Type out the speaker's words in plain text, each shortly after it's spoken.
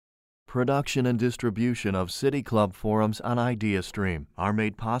Production and distribution of City Club forums on IdeaStream are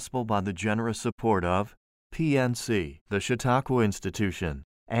made possible by the generous support of PNC, the Chautauqua Institution,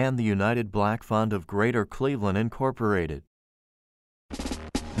 and the United Black Fund of Greater Cleveland, Incorporated.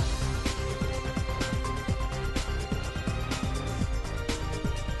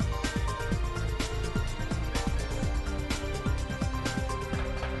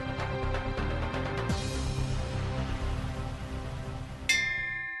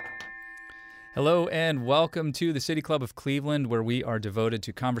 Hello and welcome to the City Club of Cleveland, where we are devoted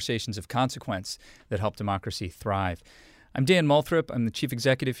to conversations of consequence that help democracy thrive. I'm Dan Moulthrop. I'm the chief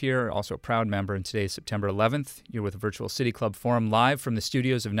executive here, also a proud member, and today is September 11th. You're with a virtual City Club Forum live from the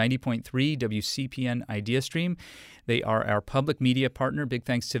studios of 90.3 WCPN IdeaStream. They are our public media partner. Big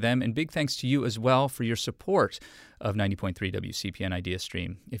thanks to them, and big thanks to you as well for your support of 90.3 WCPN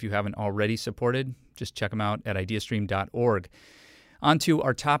IdeaStream. If you haven't already supported, just check them out at ideastream.org. On to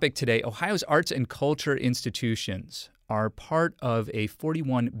our topic today. Ohio's arts and culture institutions are part of a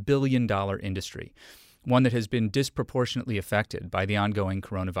 $41 billion industry, one that has been disproportionately affected by the ongoing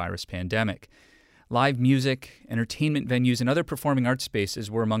coronavirus pandemic. Live music, entertainment venues, and other performing arts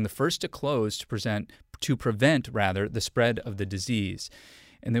spaces were among the first to close to prevent the spread of the disease.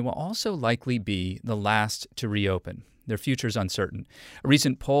 And they will also likely be the last to reopen. Their future is uncertain. A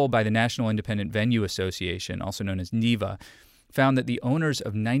recent poll by the National Independent Venue Association, also known as NIVA, found that the owners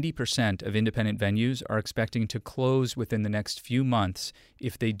of 90% of independent venues are expecting to close within the next few months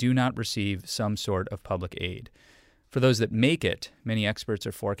if they do not receive some sort of public aid. For those that make it, many experts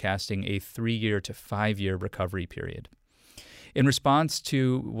are forecasting a 3-year to 5-year recovery period. In response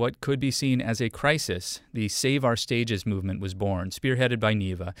to what could be seen as a crisis, the Save Our Stages movement was born, spearheaded by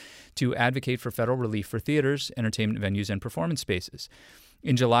NIVA, to advocate for federal relief for theaters, entertainment venues, and performance spaces.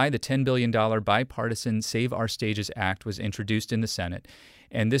 In July, the $10 billion bipartisan Save Our Stages Act was introduced in the Senate,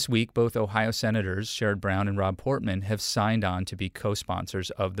 and this week both Ohio Senators Sherrod Brown and Rob Portman have signed on to be co-sponsors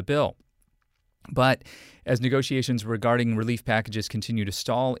of the bill. But as negotiations regarding relief packages continue to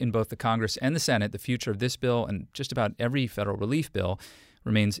stall in both the Congress and the Senate, the future of this bill and just about every federal relief bill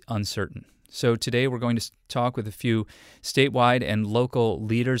remains uncertain. So today we're going to talk with a few statewide and local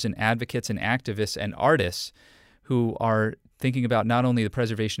leaders and advocates and activists and artists who are thinking about not only the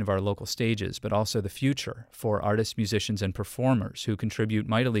preservation of our local stages, but also the future for artists, musicians, and performers who contribute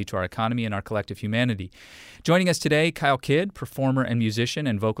mightily to our economy and our collective humanity. Joining us today, Kyle Kidd, performer and musician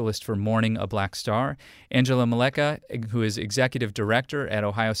and vocalist for Mourning a Black Star, Angela Meleca, who is executive director at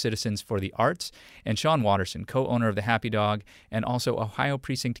Ohio Citizens for the Arts, and Sean Watterson, co-owner of the Happy Dog and also Ohio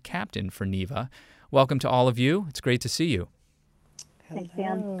Precinct Captain for NIVA. Welcome to all of you. It's great to see you. Thanks,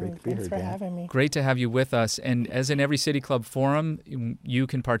 Dan. Great to be here, Dan. Thanks for having me. Great to have you with us. And as in every City Club forum, you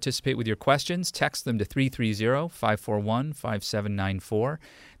can participate with your questions. Text them to 330-541-5794.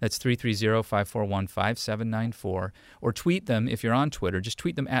 That's 330-541-5794. Or tweet them if you're on Twitter. Just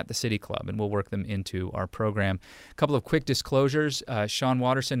tweet them at the City Club, and we'll work them into our program. A couple of quick disclosures. Sean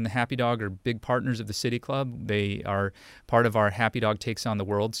Watterson and the Happy Dog are big partners of the City Club. They are part of our Happy Dog Takes on the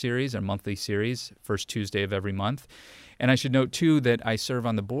World series, our monthly series, first Tuesday of every month. And I should note, too, that I serve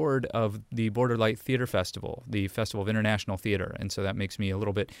on the board of the Border Light Theater Festival, the Festival of International Theater. And so that makes me a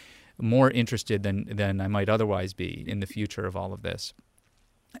little bit more interested than I might otherwise be in the future of all of this.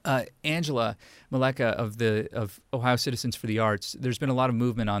 Angela Meleca of Ohio Citizens for the Arts, there's been a lot of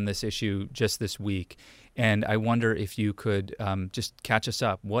movement on this issue just this week. And I wonder if you could just catch us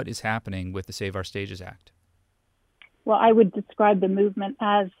up. What is happening with the Save Our Stages Act? Well, I would describe the movement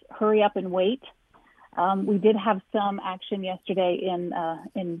as hurry up and wait. We did have some action yesterday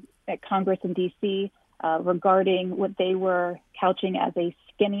at Congress in D.C. Regarding what they were couching as a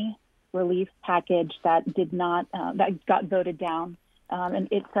skinny relief package that got voted down, and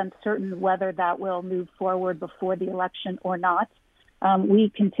it's uncertain whether that will move forward before the election or not. We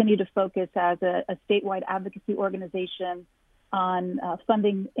continue to focus as a statewide advocacy organization on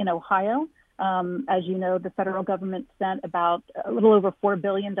funding in Ohio. As you know, the federal government sent about a little over $4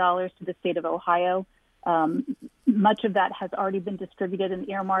 billion to the state of Ohio. Much of that has already been distributed and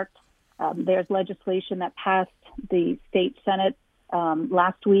earmarked. There's legislation that passed the state Senate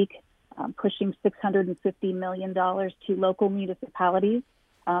last week, pushing $650 million to local municipalities.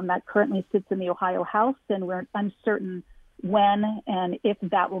 That currently sits in the Ohio House, and we're uncertain when and if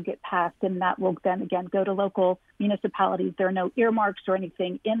that will get passed, and that will then again go to local municipalities. There are no earmarks or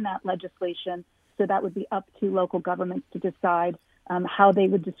anything in that legislation, so that would be up to local governments to decide how they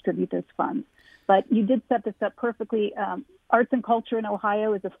would distribute those funds. But you did set this up perfectly. Arts and culture in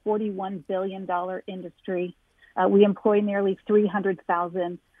Ohio is a $41 billion industry. We employ nearly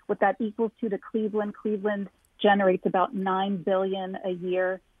 300,000. What that equals to Cleveland generates about $9 billion a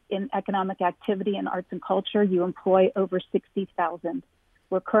year in economic activity and arts and culture, you employ over 60,000.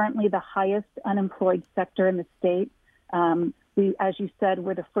 We're currently the highest unemployed sector in the state. We, as you said,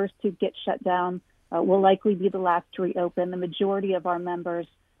 we're the first to get shut down. We'll likely be the last to reopen. The majority of our members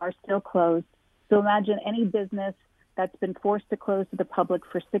are still closed. So imagine any business that's been forced to close to the public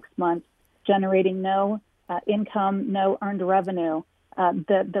for 6 months, generating no income, no earned revenue.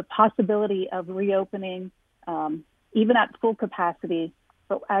 The possibility of reopening, even at full capacity,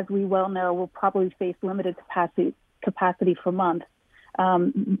 but as we well know, we'll probably face limited capacity for months.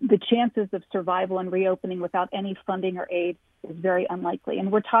 The chances of survival and reopening without any funding or aid is very unlikely.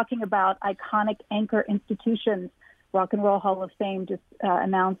 And we're talking about iconic anchor institutions. Rock and Roll Hall of Fame just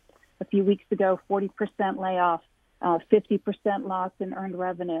announced a few weeks ago 40% layoff, 50% loss in earned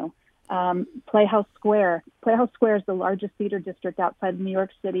revenue. Playhouse Square. Playhouse Square is the largest theater district outside of New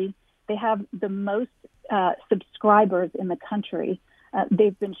York City. They have the most subscribers in the country.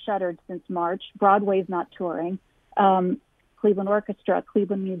 They've been shuttered since March. Broadway's not touring. Cleveland Orchestra,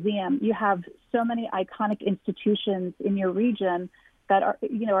 Cleveland Museum. You have so many iconic institutions in your region that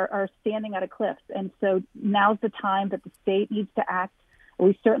are standing at a cliff. And so now's the time that the state needs to act.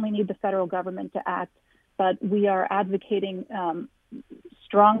 We certainly need the federal government to act, but we are advocating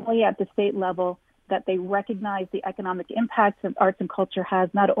strongly at the state level that they recognize the economic impact that arts and culture has,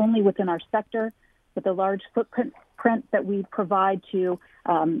 not only within our sector, but the large footprint that we provide to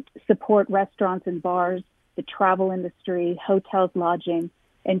support restaurants and bars, the travel industry, hotels, lodging.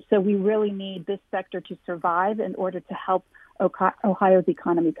 And so we really need this sector to survive in order to help Ohio's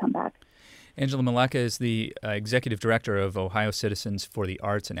economy come back. Angela Meleca is the executive director of Ohio Citizens for the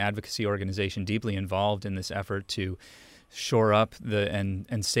Arts, an advocacy organization deeply involved in this effort to shore up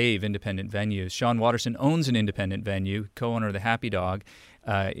and save independent venues. Sean Watterson owns an independent venue, co-owner of the Happy Dog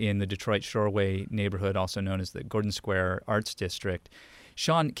in the Detroit Shoreway neighborhood, also known as the Gordon Square Arts District.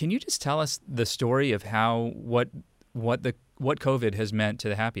 Sean, can you just tell us the story of what COVID has meant to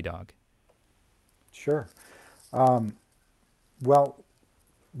the Happy Dog? Sure. Well,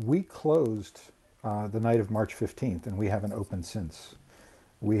 we closed the night of March 15th, and we haven't opened since.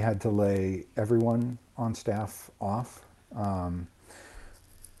 We had to lay everyone on staff off.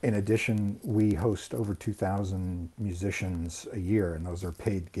 In addition, we host over 2,000 musicians a year, and those are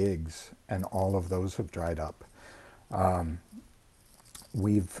paid gigs, and all of those have dried up.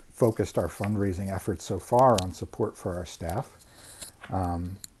 We've focused our fundraising efforts so far on support for our staff,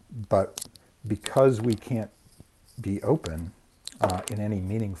 but because we can't be open in any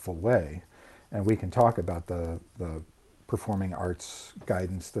meaningful way, and we can talk about the performing arts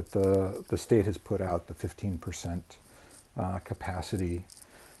guidance that the state has put out, the 15% capacity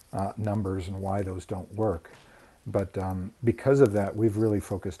numbers and why those don't work. But because of that, we've really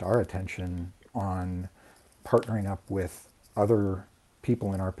focused our attention on partnering up with other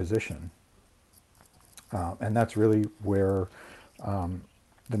people in our position. And that's really where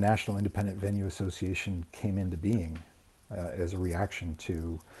the National Independent Venue Association came into being as a reaction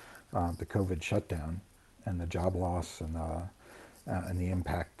to the COVID shutdown and the job loss and the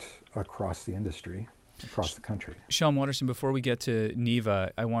impact across the industry, across the country. Sean Watterson, before we get to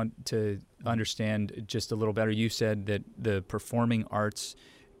NEVA, I want to understand just a little better. You said that the performing arts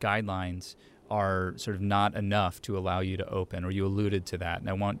guidelines are sort of not enough to allow you to open, or you alluded to that, and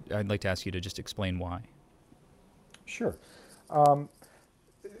I'd like to ask you to just explain why. Sure. The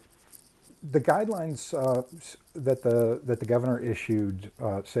guidelines that the governor issued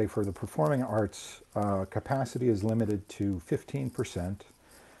say for the performing arts, capacity is limited to 15%,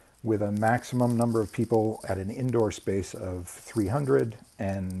 with a maximum number of people at an indoor space of 300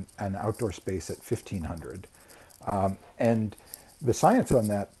 and an outdoor space at 1,500. And the science on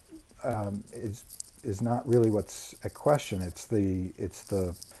that is not really what's at question. It's the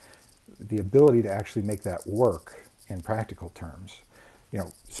ability to actually make that work in practical terms. You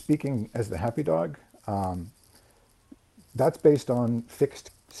know, speaking as the Happy Dog, that's based on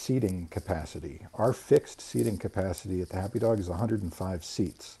fixed seating capacity. Our fixed seating capacity at the Happy Dog is 105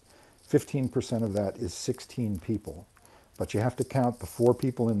 seats. 15% of that is 16 people. But you have to count the 4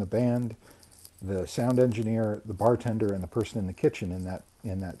 people in the band, the sound engineer, the bartender, and the person in the kitchen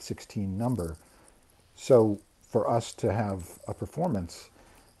in that 16 number. So for us to have a performance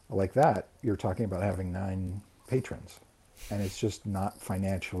like that, you're talking about having 9 patrons. And it's just not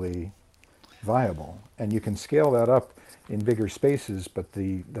financially viable. And you can scale that up in bigger spaces, but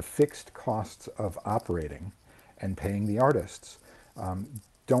the fixed costs of operating and paying the artists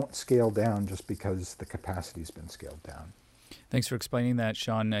don't scale down just because the capacity's been scaled down. Thanks for explaining that,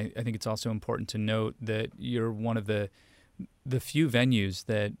 Sean. I think it's also important to note that you're one of the the few venues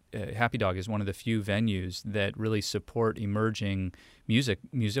that Happy Dog is one of the few venues that really support emerging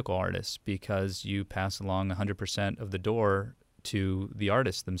musical artists, because you pass along 100% of the door to the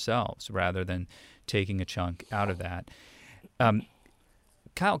artists themselves rather than taking a chunk out of that.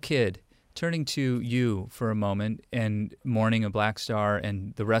 Kyle Kidd, turning to you for a moment and Mourning a Black Star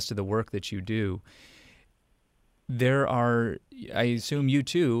and the rest of the work that you do, there are, I assume you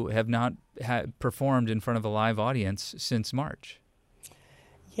too have not performed in front of a live audience since March.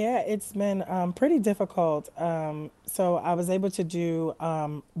 Yeah, it's been pretty difficult. So I was able to do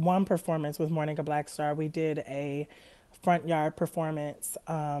one performance with Mourning a Black Star. We did a front yard performance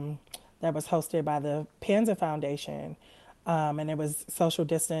that was hosted by the Panza Foundation. And it was social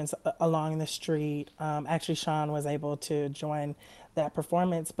distance along the street. Actually, Sean was able to join that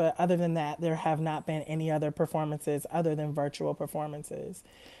performance. But other than that, there have not been any other performances other than virtual performances.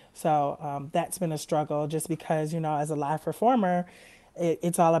 So that's been a struggle, just because, as a live performer,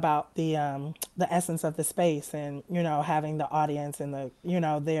 it's all about the essence of the space, and, having the audience and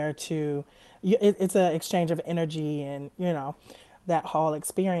there to, it's an exchange of energy and, that whole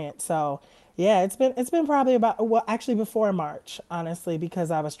experience. So yeah, it's been probably actually before March, honestly,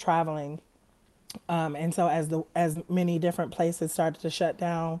 because I was traveling. And so as many different places started to shut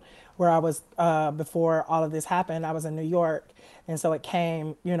down where I was before all of this happened, I was in New York. And so it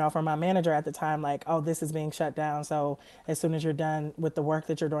came, from my manager at the time, like, oh, this is being shut down. So as soon as you're done with the work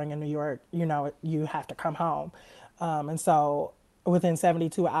that you're doing in New York, you have to come home. And so within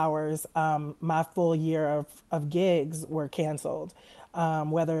 72 hours, my full year of gigs were canceled,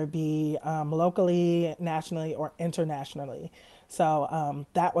 whether it be locally, nationally, or internationally. So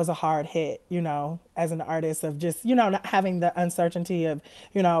that was a hard hit, as an artist, of just, not having the uncertainty of,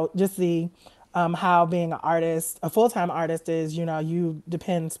 just the how being an artist, a full-time artist is, you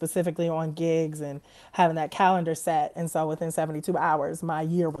depend specifically on gigs and having that calendar set. And so within 72 hours, my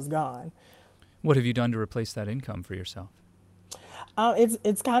year was gone. What have you done to replace that income for yourself?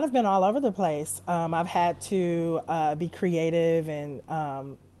 It's kind of been all over the place. I've had to be creative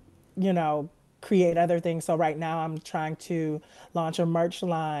and, create other things. So right now I'm trying to launch a merch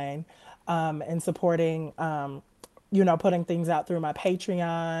line and supporting, putting things out through my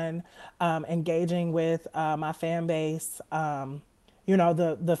Patreon, engaging with my fan base,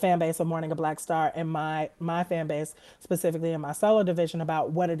 the fan base of Mourning a Black Star, and my fan base specifically in my solo division, about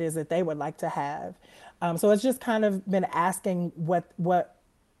what it is that they would like to have. So it's just kind of been asking what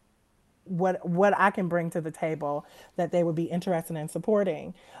I can bring to the table that they would be interested in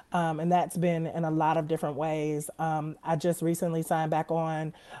supporting. And that's been in a lot of different ways. I just recently signed back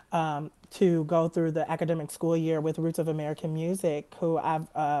on to go through the academic school year with Roots of American Music, who I've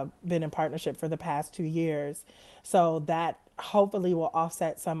been in partnership for the past 2 years. So that hopefully will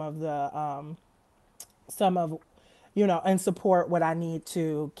offset some of and support what I need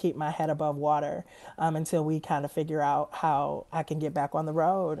to keep my head above water until we kind of figure out how I can get back on the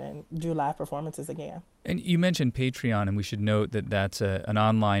road and do live performances again. And you mentioned Patreon, and we should note that that's an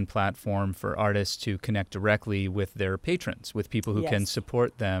online platform for artists to connect directly with their patrons, with people who can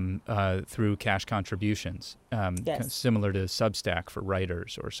support them through cash contributions, similar to Substack for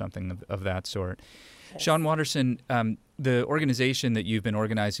writers or something of that sort. Yes. Sean Watterson, the organization that you've been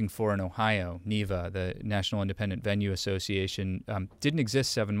organizing for in Ohio, NIVA, the National Independent Venue Association, didn't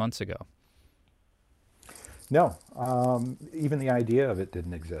exist 7 months ago. No, even the idea of it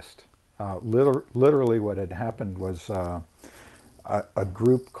didn't exist. Literally what had happened was a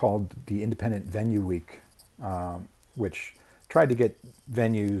group called the Independent Venue Week, which tried to get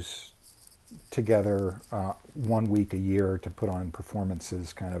venues together 1 week a year to put on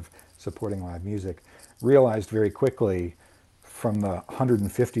performances kind of supporting live music, realized very quickly from the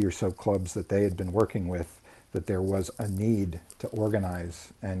 150 or so clubs that they had been working with that there was a need to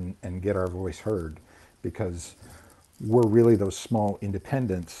organize and get our voice heard, because we're really those small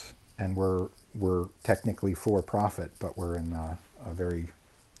independents, and we're technically for profit, but we're in a very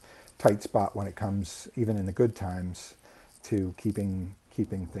tight spot when it comes, even in the good times, to keeping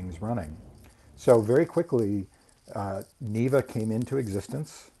things running. So very quickly, NIVA came into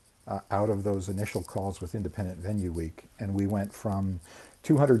existence out of those initial calls with Independent Venue Week, and we went from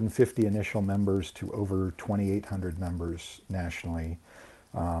 250 initial members to over 2,800 members nationally,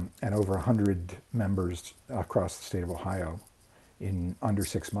 and over 100 members across the state of Ohio in under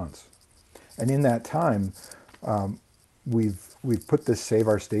 6 months. And in that time, we've put this Save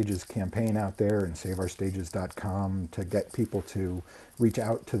Our Stages campaign out there, and saveourstages.com, to get people to reach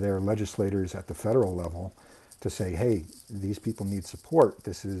out to their legislators at the federal level to say, hey, these people need support.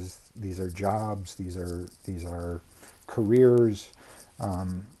 These are jobs, these are careers,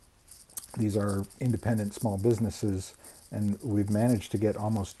 these are independent small businesses And we've managed to get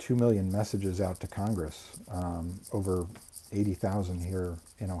almost 2 million messages out to Congress, over 80,000 here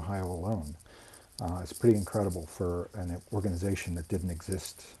in Ohio alone. It's pretty incredible for an organization that didn't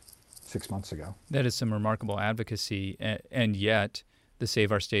exist 6 months ago. That is some remarkable advocacy, and yet the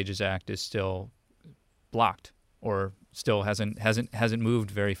Save Our Stages Act is still blocked, or still hasn't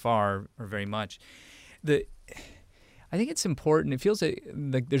moved very far or very much. I think it's important. It feels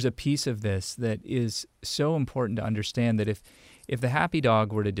like there's a piece of this that is so important to understand, that if the Happy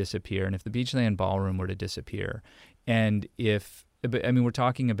Dog were to disappear, and if the Beachland Ballroom were to disappear, and we're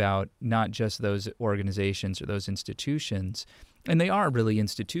talking about not just those organizations or those institutions, and they are really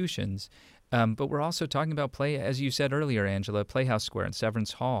institutions, but we're also talking about as you said earlier, Angela, Playhouse Square and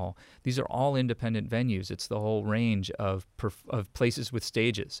Severance Hall. These are all independent venues. It's the whole range of places with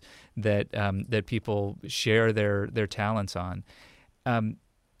stages that people share their talents on.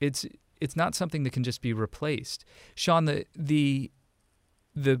 It's not something that can just be replaced. Sean, the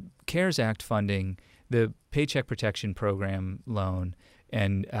CARES Act funding, the Paycheck Protection Program loan,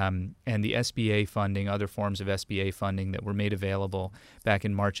 and the SBA funding, other forms of SBA funding that were made available back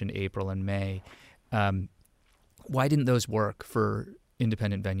in March and April and May. Why didn't those work for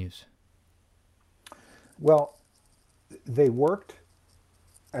independent venues? Well, they worked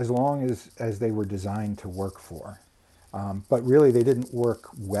as long as they were designed to work for. But really, they didn't work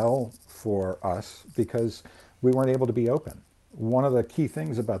well for us because we weren't able to be open. One of the key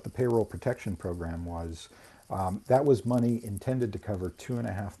things about the payroll protection program was that was money intended to cover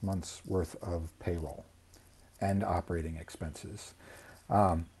 2.5 months worth of payroll and operating expenses.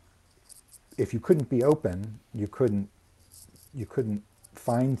 If you couldn't be open, you couldn't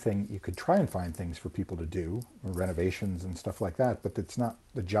find things. You could try and find things for people to do, renovations and stuff like that, but it's not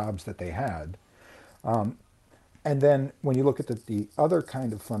the jobs that they had. And then when you look at the other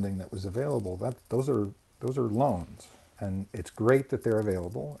kind of funding that was available, those are loans, and it's great that they're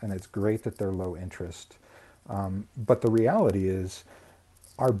available, and it's great that they're low interest. But the reality is,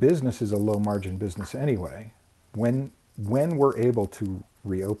 our business is a low margin business anyway. When we're able to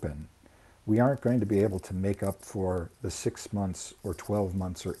reopen, we aren't going to be able to make up for the 6 months or 12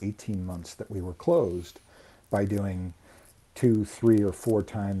 months or 18 months that we were closed by doing 2, 3, or 4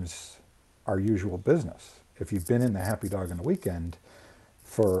 times our usual business. If you've been in the Happy Dog on the weekend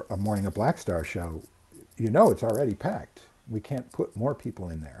for a Morning of Black Star show, you know it's already packed. We can't put more people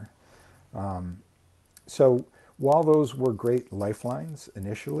in there. So while those were great lifelines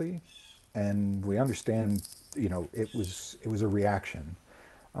initially, and we understand, it was a reaction,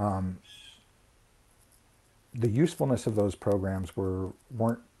 the usefulness of those programs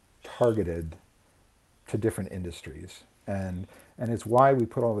weren't targeted to different industries. And it's why we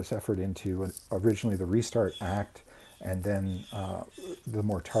put all this effort into originally the Restart Act, and then the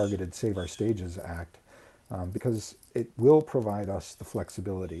more targeted Save Our Stages Act, because it will provide us the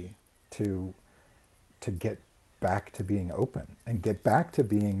flexibility to get back to being open and get back to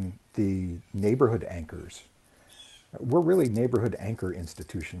being the neighborhood anchors. We're really neighborhood anchor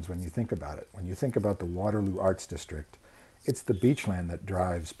institutions when you think about it. When you think about the Waterloo Arts District, it's the Beachland that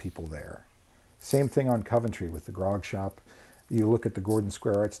drives people there. Same thing on Coventry with the Grog Shop. You look at the Gordon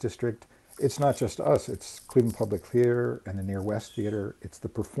Square Arts District, it's not just us, it's Cleveland Public Theater and the Near West Theater. It's the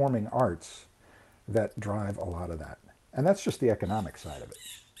performing arts that drive a lot of that. And that's just the economic side of it.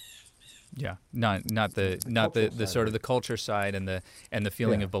 Yeah, not the sort of the culture side and the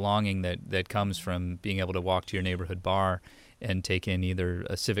feeling of belonging that comes from being able to walk to your neighborhood bar and take in either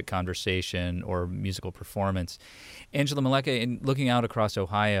a civic conversation or musical performance. Angela, Meleca, in looking out across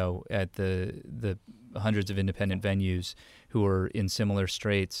Ohio at the hundreds of independent venues who are in similar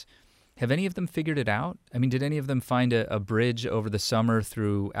straits, have any of them figured it out? I mean, did any of them find a bridge over the summer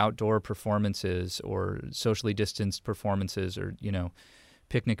through outdoor performances or socially distanced performances, or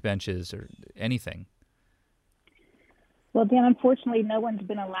picnic benches or anything? Well, Dan, unfortunately, no one's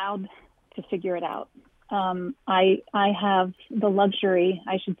been allowed to figure it out. I have the luxury,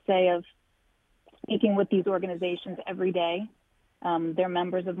 I should say, of speaking with these organizations every day. They're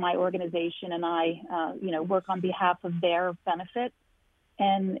members of my organization, and I, work on behalf of their benefit.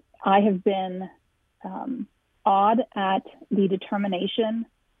 And I have been awed at the determination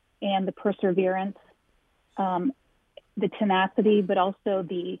and the perseverance, the tenacity, but also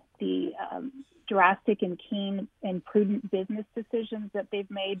the drastic and keen and prudent business decisions that they've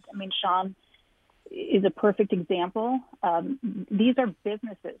made. I mean, Sean is a perfect example. These are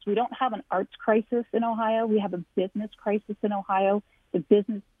businesses. We don't have an arts crisis in Ohio. We have a business crisis in Ohio. The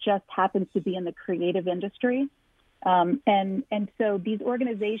business just happens to be in the creative industry. And so these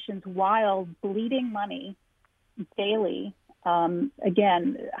organizations, while bleeding money daily,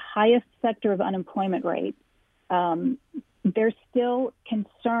 again, highest sector of unemployment rate, they're still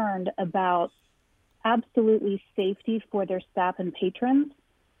concerned about absolutely safety for their staff and patrons,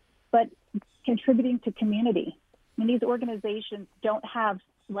 but contributing to community. I mean, these organizations don't have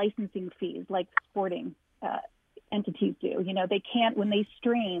licensing fees like sporting entities do. You know, they can't, when they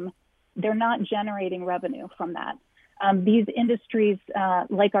stream, they're not generating revenue from that. These industries,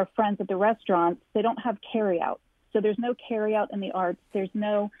 like our friends at the restaurants, they don't have carryout. So there's no carryout in the arts. There's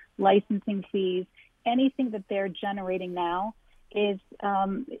no licensing fees. Anything that they're generating now is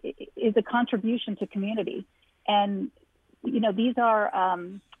a contribution to community. And, you know, these are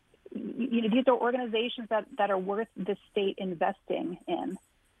these are organizations that are worth the state investing in.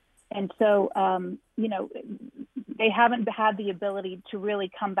 And so, they haven't had the ability to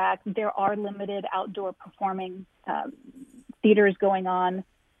really come back. There are limited outdoor performing theaters going on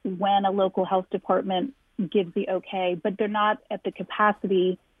when a local health department gives the okay, but they're not at the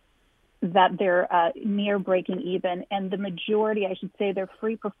capacity that they're near breaking even. And the majority, I should say, they're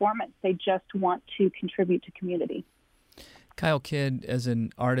free performance. They just want to contribute to community. Kyle Kidd, as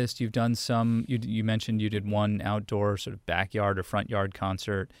an artist, you've done some, you mentioned you did one outdoor sort of backyard or front yard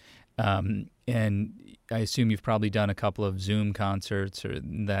concert. And I assume you've probably done a couple of Zoom concerts or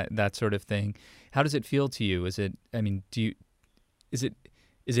that sort of thing. How does it feel to you? Is it anything?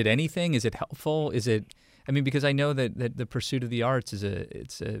 Is it helpful? Because I know that the pursuit of the arts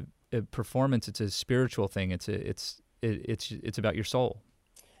it's a performance. It's a spiritual thing. It's about your soul.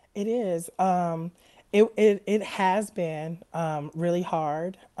 It is. It has been really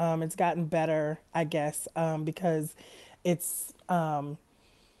hard. It's gotten better, I guess, because it's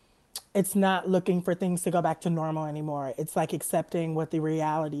not looking for things to go back to normal anymore. It's like accepting what the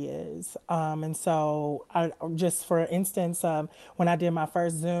reality is. And so just for instance, when I did my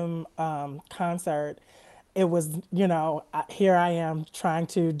first Zoom concert, it was, here I am trying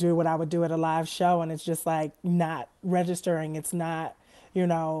to do what I would do at a live show, and it's just like not registering. It's not, it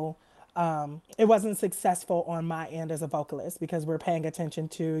wasn't successful on my end as a vocalist because we're paying attention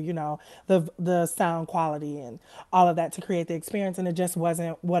to, the sound quality and all of that to create the experience. And it just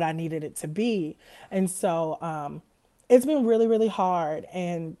wasn't what I needed it to be. And so it's been really, really hard.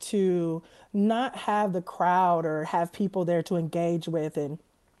 And to not have the crowd or have people there to engage with and,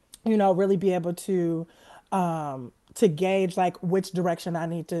 really be able to gauge like which direction I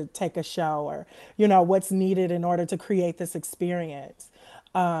need to take a show or, what's needed in order to create this experience.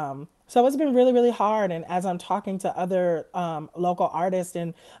 So it's been really, really hard. And as I'm talking to other local artists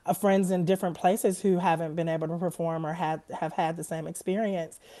and friends in different places who haven't been able to perform or have had the same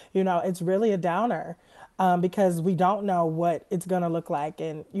experience, it's really a downer because we don't know what it's going to look like.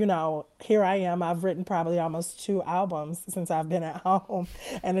 And, here I am. I've written probably almost 2 albums since I've been at home.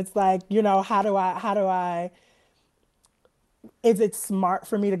 And it's like, is it smart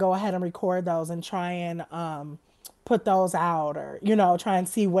for me to go ahead and record those and try and put those out or, try and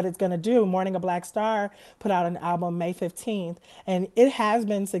see what it's going to do. Morning a Black Star put out an album May 15th, and it has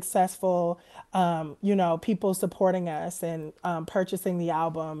been successful, people supporting us and purchasing the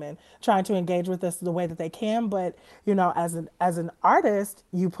album and trying to engage with us the way that they can. But, as an artist,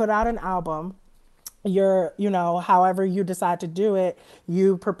 you put out an album, you're, however you decide to do it,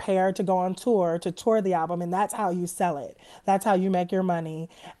 you prepare to go on tour, to tour the album, and that's how you sell it. That's how you make your money,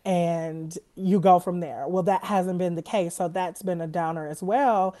 and you go from there. Well, that hasn't been the case, so that's been a downer as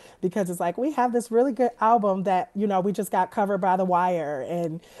well, because it's like, we have this really good album that, we just got covered by The Wire,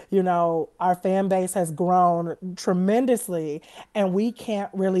 and, our fan base has grown tremendously, and we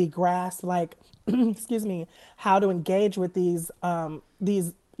can't really grasp, like, excuse me, how to engage with these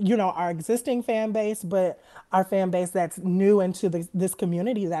our existing fan base, but our fan base that's new into this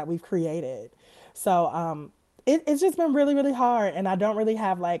community that we've created. So it's just been really, really hard. And I don't really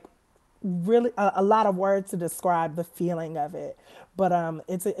have like really a lot of words to describe the feeling of it. But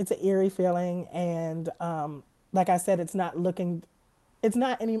it's an eerie feeling. And like I said, it's not looking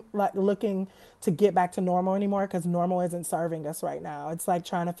to get back to normal anymore, because normal isn't serving us right now. It's like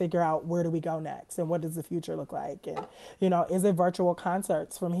trying to figure out, where do we go next and what does the future look like? And, is it virtual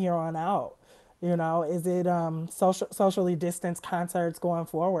concerts from here on out? Is it socially distanced concerts going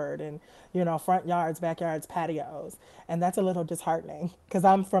forward and, front yards, backyards, patios? And that's a little disheartening because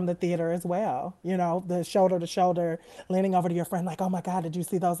I'm from the theater as well. The shoulder to shoulder, leaning over to your friend like, oh my God, did you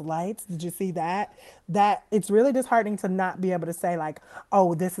see those lights? Did you see that? That it's really disheartening to not be able to say like,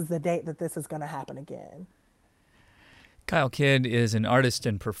 oh, this is the date that this is going to happen again. Kyle Kidd is an artist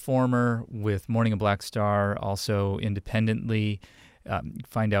and performer with Morning a Black Star, also independently.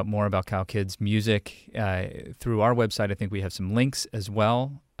 Find out more about Kyle Kidd's music through our website. I think we have some links as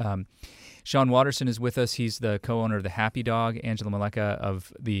well. Sean Watterson is with us. He's the co-owner of the Happy Dog. Angela Meleca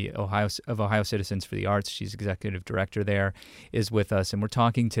of Ohio Citizens for the Arts, she's executive director there, is with us. And we're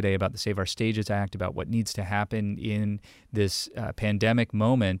talking today about the Save Our Stages Act, about what needs to happen in this pandemic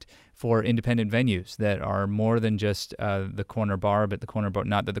moment for independent venues that are more than just the corner bar, but the corner bar,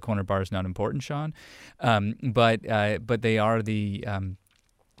 not that the corner bar is not important, Sean, but they are the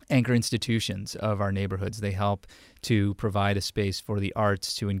anchor institutions of our neighborhoods. They help to provide a space for the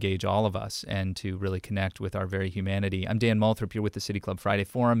arts to engage all of us and to really connect with our very humanity. I'm Dan Moulthrop. You're with the City Club Friday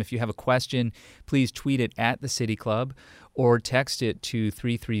Forum. If you have a question, please tweet it at the City Club or text it to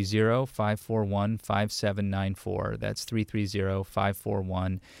 330-541-5794. That's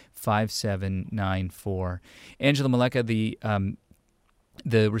 330-541-5794. Angela Meleca,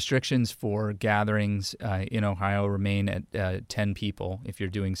 the restrictions for gatherings in Ohio remain at 10 people if you're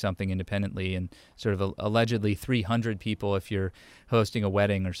doing something independently, and sort of allegedly 300 people if you're hosting a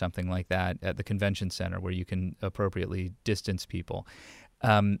wedding or something like that at the convention center where you can appropriately distance people.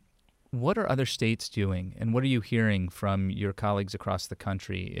 What are other states doing, and what are you hearing from your colleagues across the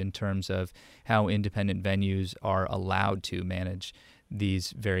country in terms of how independent venues are allowed to manage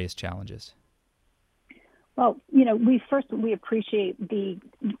these various challenges? Well, we appreciate the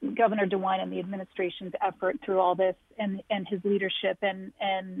Governor DeWine and the administration's effort through all this and his leadership. And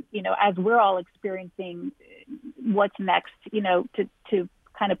as we're all experiencing what's next, to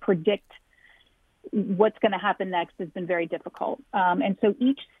kind of predict what's going to happen next has been very difficult. And so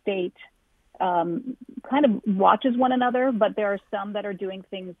each state kind of watches one another, but there are some that are doing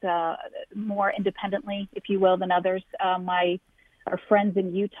things more independently, if you will, than others. Our friends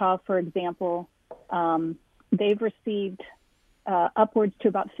in Utah, for example, they've received upwards to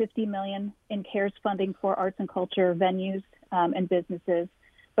about $50 million in CARES funding for arts and culture venues and businesses.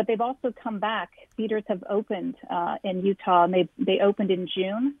 But they've also come back. Theaters have opened in Utah, and they opened in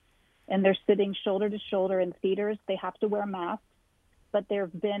June, and they're sitting shoulder to shoulder in theaters. They have to wear masks, but there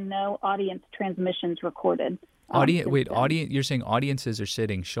have been no audience transmissions recorded. You're saying audiences are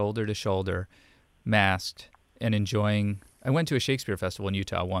sitting shoulder to shoulder, masked, and enjoying. I went to a Shakespeare festival in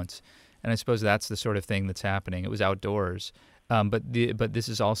Utah once, and I suppose that's the sort of thing that's happening. It was outdoors, but this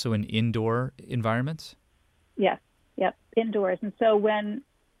is also in indoor environments. Yes, yep, indoors. And so when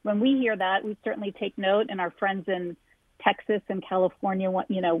we hear that, we certainly take note, and our friends in Texas and California want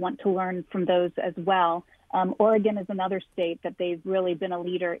to learn from those as well. Oregon is another state that they've really been a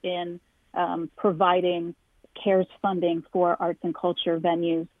leader in providing CARES funding for arts and culture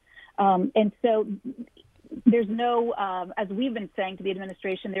venues, and so. There's no, as we've been saying to the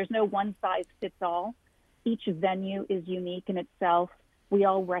administration, there's no one size fits all. Each venue is unique in itself. We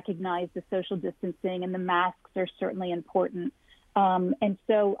all recognize the social distancing, and the masks are certainly important. And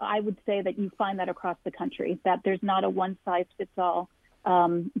so I would say that you find that across the country, that there's not a one size fits all.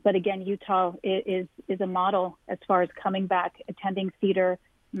 But again, Utah is a model as far as coming back, attending theater.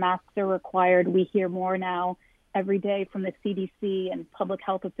 Masks are required. We hear more now every day from the CDC and public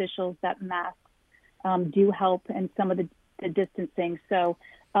health officials that masks do help in some of the distancing. So,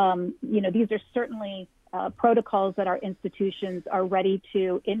 these are certainly protocols that our institutions are ready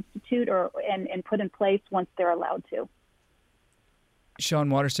to institute and put in place once they're allowed to.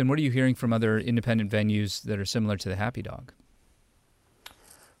 Sean Watterson, what are you hearing from other independent venues that are similar to the Happy Dog?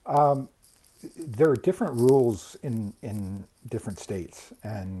 There are different rules in different states,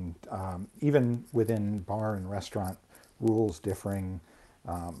 and even within bar and restaurant rules differing.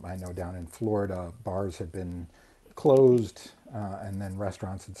 I know down in Florida, bars had been closed, and then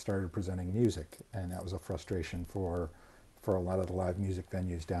restaurants had started presenting music, and that was a frustration for a lot of the live music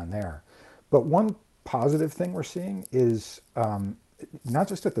venues down there. But one positive thing we're seeing is not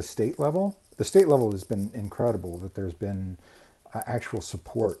just at the state level. The state level has been incredible, that there's been actual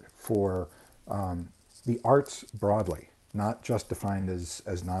support for the arts broadly, not just defined as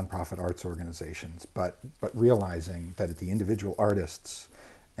nonprofit arts organizations, but realizing that the individual artists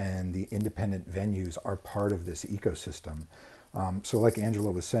and the independent venues are part of this ecosystem. So like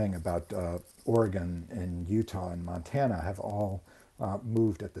Angela was saying about Oregon and Utah and Montana have all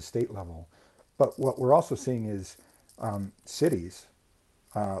moved at the state level. But what we're also seeing is cities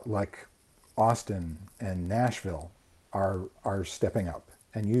like Austin and Nashville are stepping up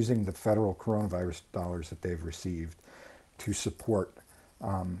and using the federal coronavirus dollars that they've received to support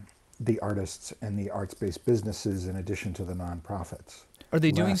the artists and the arts-based businesses in addition to the nonprofits. Are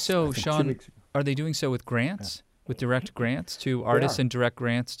they doing so, Sean? Are they doing so with grants, with direct grants to artists and direct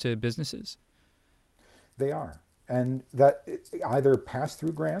grants to businesses? They are. And that either pass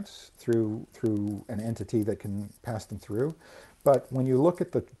through grants through an entity that can pass them through, But when you look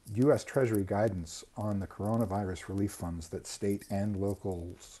at the U.S. Treasury guidance on the coronavirus relief funds that state and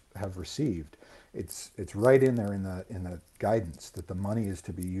locals have received, it's right in there in the guidance that the money is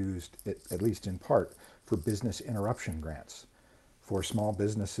to be used, at least in part, for business interruption grants for small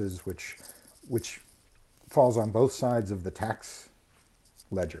businesses, which falls on both sides of the tax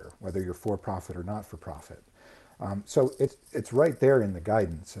ledger, whether you're for profit or not for profit. So it's right there in the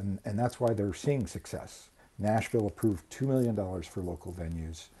guidance, and that's why they're seeing success. Nashville approved $2 million for local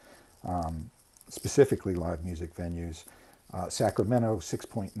venues, specifically live music venues. Sacramento,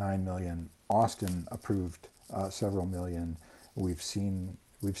 $6.9 million. Austin approved several million. We've seen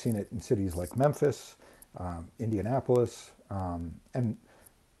it in cities like Memphis, Indianapolis, and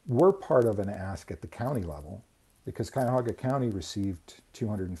we're part of an ask at the county level because Cuyahoga County received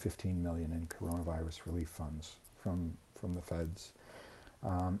 $215 million in coronavirus relief funds from the feds.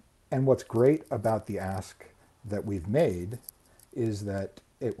 And what's great about the ask that we've made is that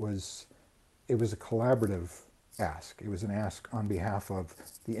it was a collaborative ask. It was an ask on behalf of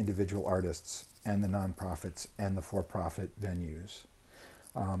the individual artists and the nonprofits and the for-profit venues.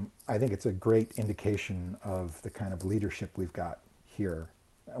 I think it's a great indication of the kind of leadership we've got here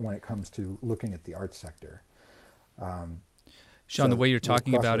when it comes to looking at the arts sector. Sean, the way you're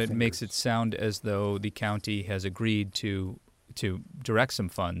talking about it fingers. makes it sound as though the county has agreed to direct some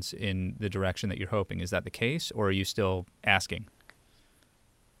funds in the direction that you're hoping. Is that the case, or are you still asking?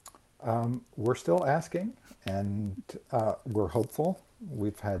 We're still asking, and we're hopeful.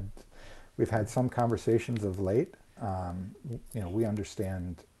 We've had some conversations of late. We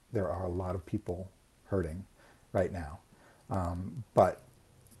understand there are a lot of people hurting right now, but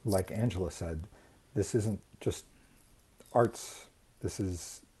like Angela said, this isn't just arts. This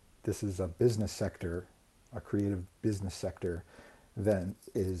is a business sector, a creative business sector that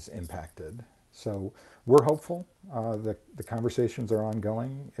is impacted. So we're hopeful. The conversations are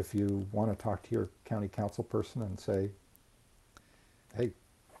ongoing. If you want to talk to your county council person and say, "Hey,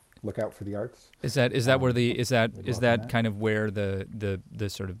 look out for the arts," is that kind of where the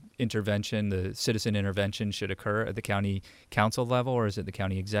sort of intervention, the citizen intervention, should occur at the county council level, or is it the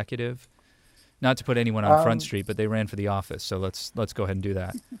county executive? Not to put anyone on Front Street, but they ran for the office, so let's go ahead and do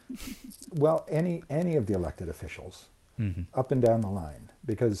that. Well, any of the elected officials, up and down the line,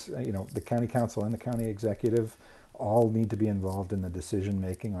 because the county council and the county executive all need to be involved in the decision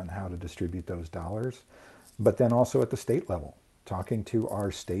making on how to distribute those dollars, but then also at the state level, talking to our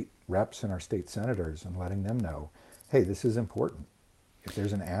state reps and our state senators and letting them know, hey, this is important. If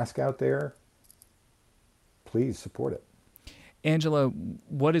there's an ask out there, please support it. Angela,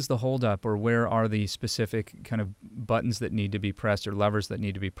 what is the holdup, or where are the specific kind of buttons that need to be pressed or levers that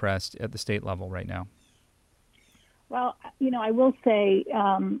need to be pressed at the state level right now? Well, I will say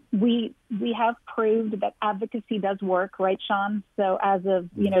we have proved that advocacy does work, right, Sean? So as of,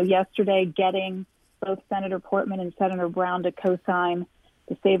 yesterday, getting both Senator Portman and Senator Brown to co-sign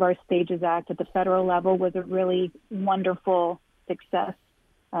the Save Our Stages Act at the federal level was a really wonderful success.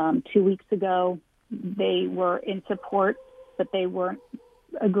 2 weeks ago, they were in support, but they weren't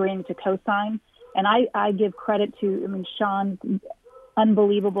agreeing to co-sign. And I give credit to, Sean's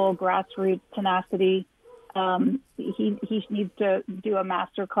unbelievable grassroots tenacity. He needs to do a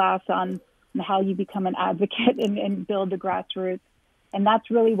master class on how you become an advocate and build the grassroots. And that's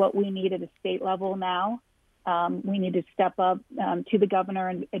really what we need at a state level now. We need to step up to the governor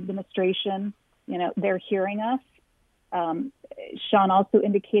and administration. They're hearing us. Sean also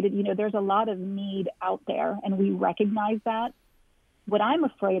indicated, there's a lot of need out there, and we recognize that. What I'm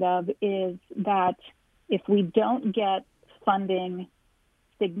afraid of is that if we don't get funding,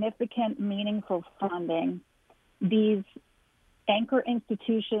 significant, meaningful funding, these anchor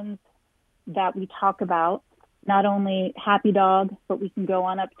institutions that we talk about, not only Happy Dog, but we can go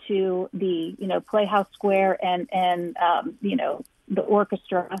on up to the, Playhouse Square and the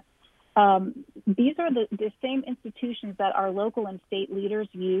orchestra. These are the same institutions that our local and state leaders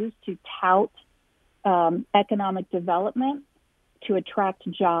use to tout economic development, to attract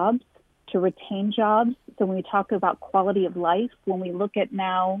jobs, to retain jobs. So when we talk about quality of life, when we look at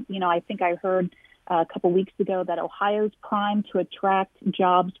now, I think I heard a couple weeks ago that Ohio's primed to attract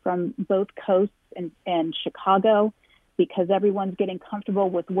jobs from both coasts and Chicago, because everyone's getting comfortable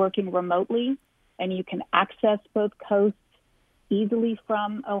with working remotely, and you can access both coasts easily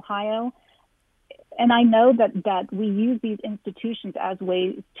from Ohio. And I know that we use these institutions as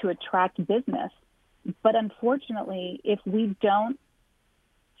ways to attract business. But unfortunately, if we don't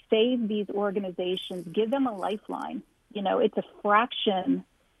save these organizations, give them a lifeline, it's a fraction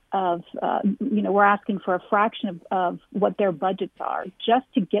of, we're asking for a fraction of what their budgets are just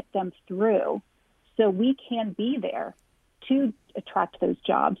to get them through, so we can be there to attract those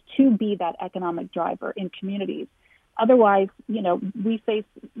jobs, to be that economic driver in communities. Otherwise, we face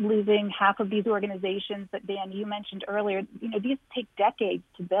losing half of these organizations that, Dan, you mentioned earlier. These take decades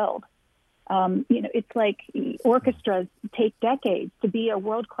to build. It's like orchestras take decades. To be a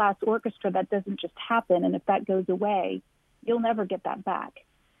world-class orchestra, that doesn't just happen. And if that goes away, you'll never get that back.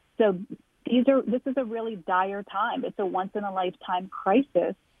 So this is a really dire time. It's a once-in-a-lifetime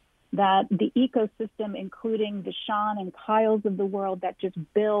crisis that the ecosystem, including the Sean and Kyles of the world that just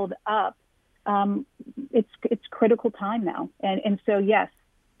build up, it's critical time now. And so, yes,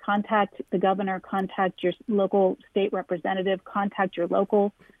 contact the governor, contact your local state representative, contact your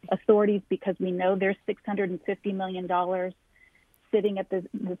local authorities, because we know there's $650 million sitting at the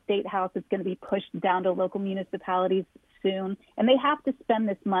state house. It's going to be pushed down to local municipalities soon. And they have to spend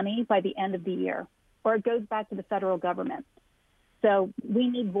this money by the end of the year, or it goes back to the federal government. So we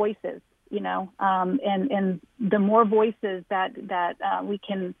need voices, and the more voices that we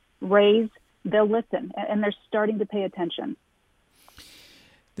can raise, they'll listen, and they're starting to pay attention.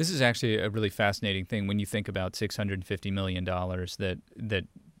 This is actually a really fascinating thing when you think about $650 million that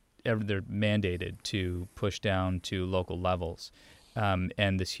they're mandated to push down to local levels,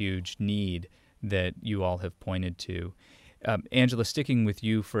 and this huge need that you all have pointed to. Angela, sticking with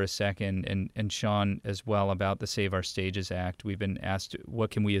you for a second, and Sean as well, about the Save Our Stages Act. We've been asked,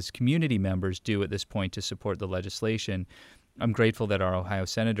 what can we as community members do at this point to support the legislation? I'm grateful that our Ohio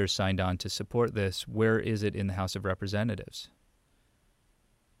senators signed on to support this. Where is it in the House of Representatives?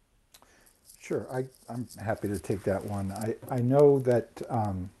 Sure, I'm happy to take that one. I know that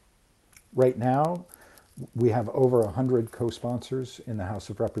right now we have over 100 co-sponsors in the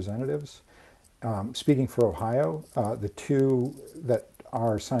House of Representatives. Speaking for Ohio, the two that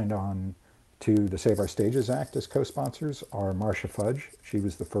are signed on to the Save Our Stages Act as co-sponsors are Marcia Fudge. She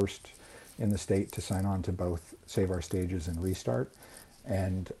was the first in the state to sign on to both Save Our Stages and Restart.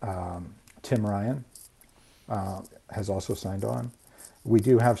 And Tim Ryan has also signed on. We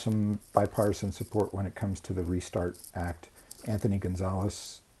do have some bipartisan support when it comes to the Restart Act. Anthony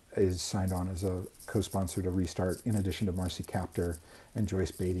Gonzalez is signed on as a co-sponsor to Restart, in addition to Marcy Kaptur and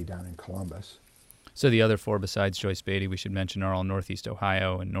Joyce Beatty down in Columbus. So the other four besides Joyce Beatty, we should mention, are all Northeast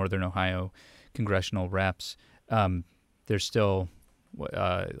Ohio and Northern Ohio congressional reps. There's still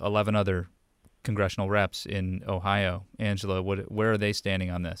 11 other congressional reps in Ohio. Angela, where are they standing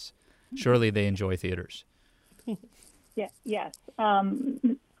on this? Surely they enjoy theaters. Yes.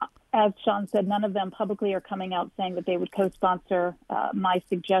 As Sean said, none of them publicly are coming out saying that they would co-sponsor. My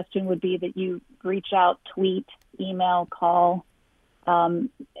suggestion would be that you reach out, tweet, email, call, and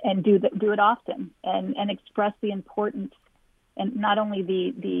do it often, and express the importance, and not only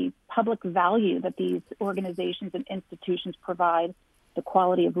the public value that these organizations and institutions provide, the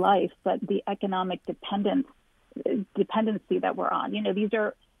quality of life, but the economic dependency that we're on. These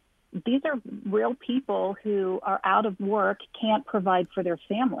are real people who are out of work, can't provide for their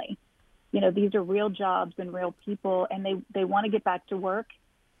family. These are real jobs and real people, and they want to get back to work.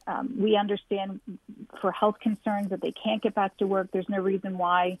 We understand for health concerns that they can't get back to work. There's no reason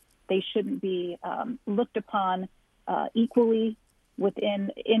why they shouldn't be looked upon equally within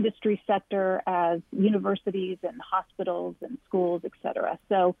industry sector as universities and hospitals and schools, et cetera.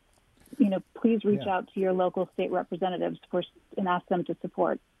 So, please reach out to your local state representatives and ask them to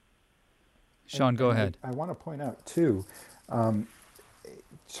support. Sean, go ahead. I want to point out, too,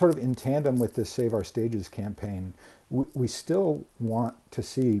 sort of in tandem with this Save Our Stages campaign, we still want to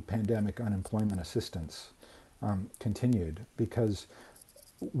see pandemic unemployment assistance continued, because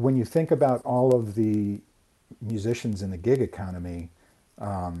when you think about all of the musicians in the gig economy,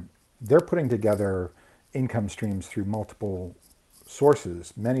 they're putting together income streams through multiple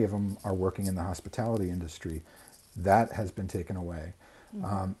sources. Many of them are working in the hospitality industry. That has been taken away.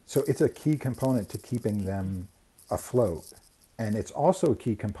 So it's a key component to keeping them afloat. And it's also a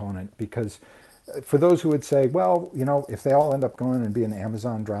key component because for those who would say, well, if they all end up going and being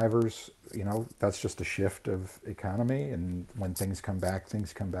Amazon drivers, that's just a shift of economy. And when things come back,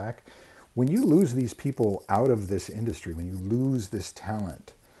 things come back. When you lose these people out of this industry, when you lose this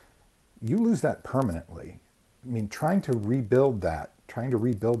talent, you lose that permanently. I mean, trying to rebuild that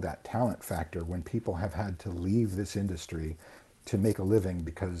talent factor when people have had to leave this industry to make a living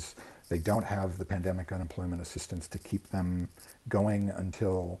because they don't have the pandemic unemployment assistance to keep them going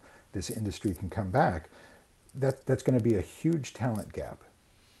until this industry can come back, that's going to be a huge talent gap.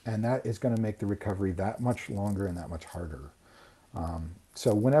 And that is going to make the recovery that much longer and that much harder.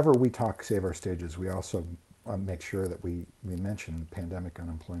 So whenever we talk Save Our Stages, we also make sure that we mention pandemic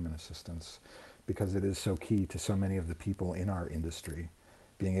unemployment assistance, because it is so key to so many of the people in our industry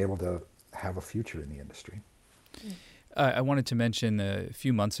being able to have a future in the industry. I wanted to mention a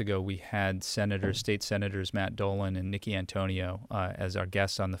few months ago we had state senators Matt Dolan and Nikki Antonio as our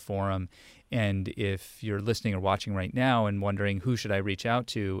guests on the forum. And if you're listening or watching right now and wondering who should I reach out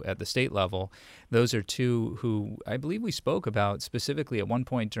to at the state level, those are two who I believe we spoke about specifically at one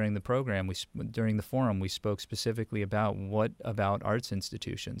point during the program. During the forum, we spoke specifically about what about arts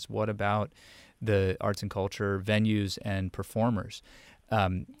institutions, what about the arts and culture venues and performers.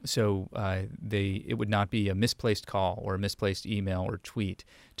 It would not be a misplaced call or a misplaced email or tweet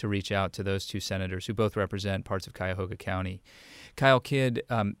to reach out to those two senators who both represent parts of Cuyahoga County. Kyle Kidd,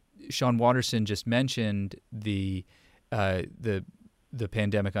 Sean Watterson just mentioned the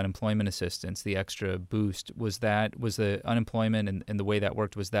pandemic unemployment assistance, the extra boost. Was the unemployment and the way that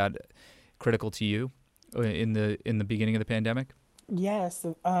worked, was that critical to you in the beginning of the pandemic? Yes,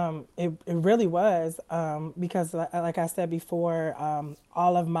 it really was, because like I said before,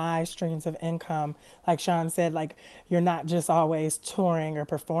 all of my streams of income, like Sean said, like you're not just always touring or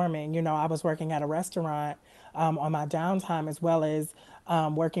performing. You know, I was working at a restaurant on my downtime, as well as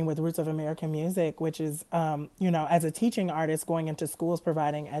working with Roots of American Music, which is, as a teaching artist, going into schools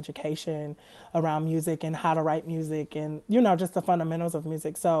providing education around music and how to write music and, just the fundamentals of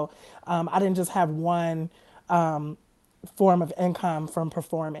music. So I didn't just have one form of income from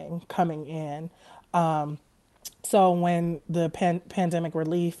performing coming in. So when the pandemic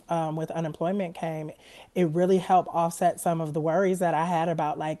relief with unemployment came, it really helped offset some of the worries that I had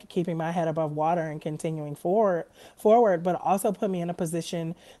about like keeping my head above water and continuing forward, but also put me in a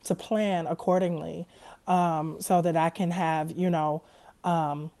position to plan accordingly, so that I can have,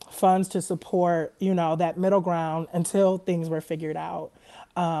 funds to support, that middle ground until things were figured out.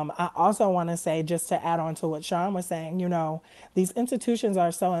 I also want to say, just to add on to what Sean was saying, these institutions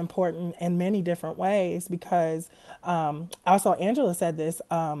are so important in many different ways because, also Angela said this,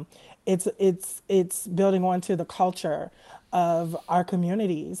 it's building onto the culture of our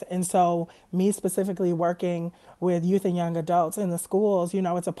communities. And so me specifically working with youth and young adults in the schools,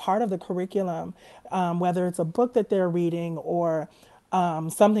 it's a part of the curriculum, whether it's a book that they're reading or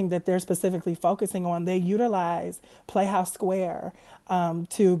something that they're specifically focusing on. They utilize Playhouse Square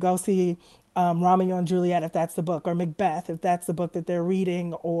to go see Romeo and Juliet, if that's the book, or Macbeth, if that's the book that they're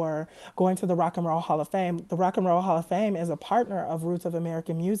reading, or going to the Rock and Roll Hall of Fame. The Rock and Roll Hall of Fame is a partner of Roots of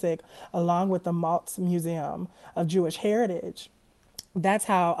American Music, along with the Maltz Museum of Jewish Heritage. That's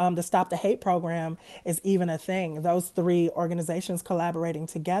how the Stop the Hate program is even a thing. Those three organizations collaborating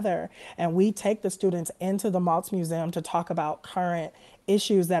together, and we take the students into the Maltz Museum to talk about current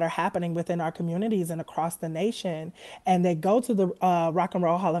issues that are happening within our communities and across the nation. And they go to the Rock and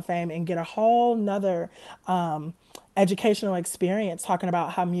Roll Hall of Fame and get a whole nother educational experience talking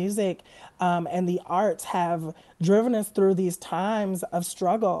about how music and the arts have driven us through these times of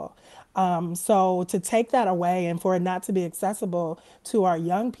struggle. So to take that away and for it not to be accessible to our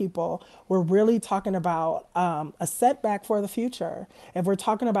young people, we're really talking about a setback for the future. If we're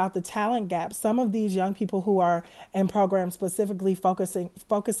talking about the talent gap, some of these young people who are in programs specifically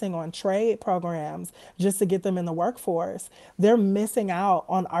focusing on trade programs just to get them in the workforce, they're missing out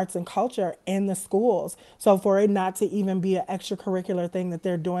on arts and culture in the schools. So for it not to even be an extracurricular thing that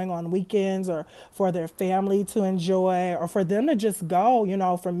they're doing on weekends, or for their family to enjoy, or for them to just go,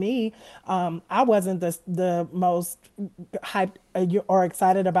 for me, I wasn't the most hyped or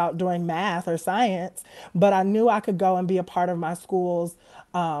excited about doing math or science, but I knew I could go and be a part of my school's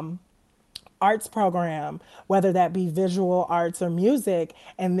arts program, whether that be visual arts or music.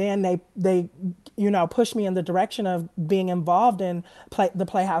 And then they push me in the direction of being involved in the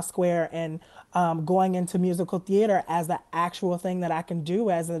Playhouse Square and going into musical theater as the actual thing that I can do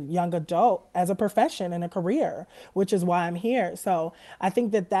as a young adult, as a profession and a career, which is why I'm here. So I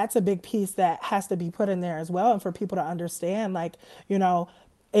think that that's a big piece that has to be put in there as well. And for people to understand,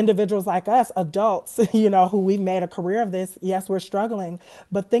 individuals like us, adults, who we've made a career of this, yes, we're struggling,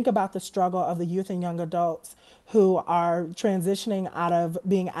 but think about the struggle of the youth and young adults who are transitioning out of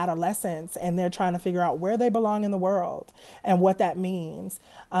being adolescents, and they're trying to figure out where they belong in the world and what that means.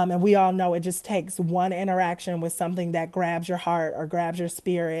 And we all know it just takes one interaction with something that grabs your heart or grabs your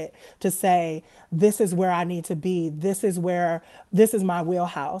spirit to say, this is where I need to be. This is my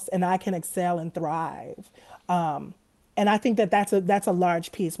wheelhouse, and I can excel and thrive. And I think that that's a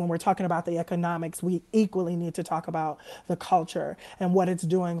large piece. When we're talking about the economics, we equally need to talk about the culture and what it's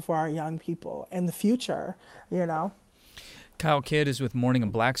doing for our young people and the future, Kyle Kidd is with Morning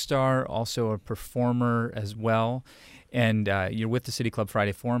and Black Star, also a performer as well. And you're with the City Club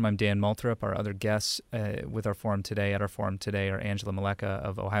Friday Forum. I'm Dan Moulthrop. Our other guests at our forum today are Angela Meleca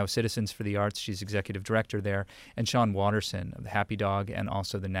of Ohio Citizens for the Arts. She's executive director there. And Sean Watterson of the Happy Dog and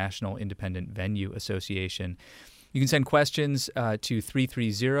also the National Independent Venue Association. You can send questions to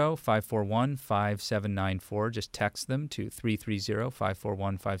 330-541-5794. Just text them to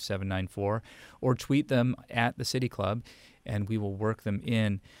 330-541-5794 or tweet them at the City Club, and we will work them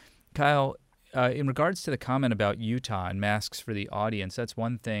in. Kyle, in regards to the comment about Utah and masks for the audience, that's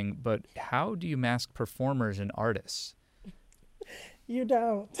one thing, but how do you mask performers and artists? You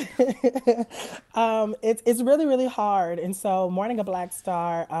don't. It's really, really hard. And so Morning a Black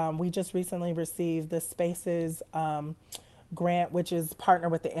Star, we just recently received the Spaces grant, which is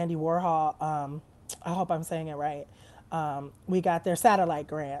partnered with the Andy Warhol. I hope I'm saying it right. We got their satellite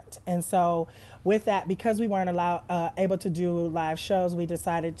grant. And so with that, because we weren't able to do live shows, we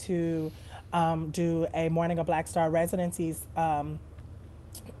decided to do a Morning a Black Star residencies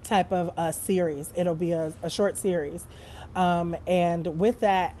type of series. It'll be a short series. And with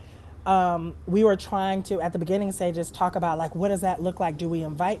that, we were trying to, at the beginning stages, talk about like, what does that look like? Do we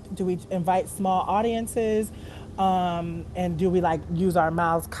invite small audiences? And do we like use our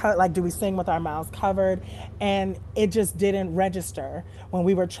mouths do we sing with our mouths covered? And it just didn't register when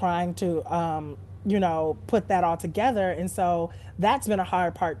we were trying to, put that all together. And so that's been a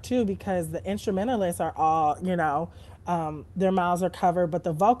hard part too, because the instrumentalists are all, their mouths are covered, but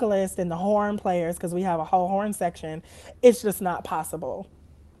the vocalists and the horn players, because we have a whole horn section, it's just not possible.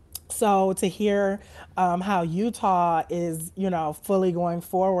 So to hear how Utah is, fully going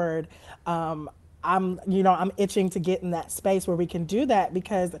forward, I'm itching to get in that space where we can do that,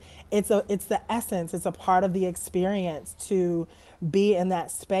 because it's the essence, it's a part of the experience to be in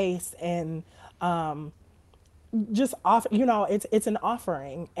that space and just offer, it's an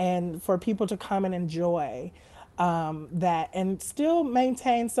offering, and for people to come and enjoy that and still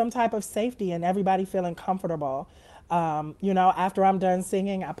maintain some type of safety and everybody feeling comfortable. After I'm done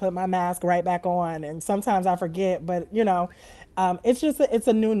singing, I put my mask right back on, and sometimes I forget, but it's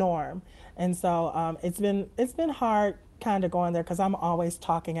a new norm. And so it's been hard kind of going there, because I'm always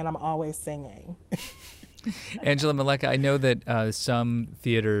talking and I'm always singing. Angela, Meleca, I know that some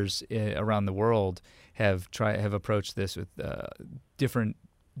theaters around the world have approached this with different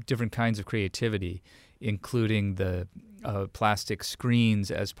kinds of creativity, including the plastic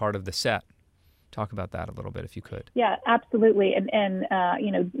screens as part of the set. Talk about that a little bit, if you could. Yeah, absolutely. And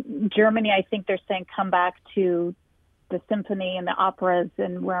Germany, I think they're saying come back to the symphony and the operas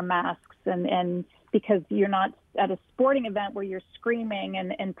and wear masks, and because you're not at a sporting event where you're screaming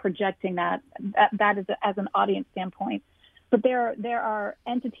and projecting that is as an audience standpoint. But there are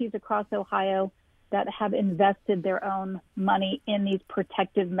entities across Ohio that have invested their own money in these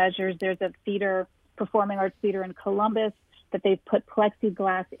protective measures. There's a performing arts theater in Columbus that they've put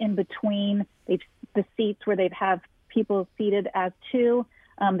plexiglass in between the seats where they've have people seated as two.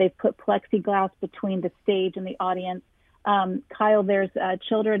 They've put plexiglass between the stage and the audience. Kyle, there's a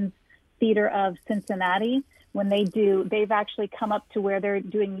children's theater of Cincinnati. When they've actually come up to where they're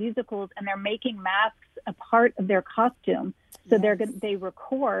doing musicals and they're making masks a part of their costume. So yes. They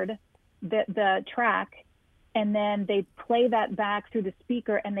record the track, and then they play that back through the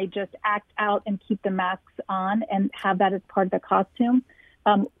speaker, and they just act out and keep the masks on and have that as part of the costume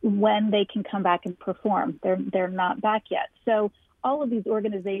when they can come back and perform. They're not back yet. So all of these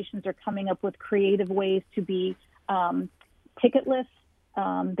organizations are coming up with creative ways to be ticketless.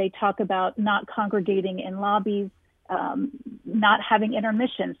 They talk about not congregating in lobbies, not having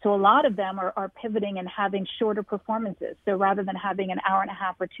intermission. So a lot of them are pivoting and having shorter performances. So rather than having an hour and a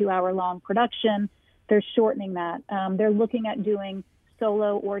half or 2 hour long production, they're shortening that. They're looking at doing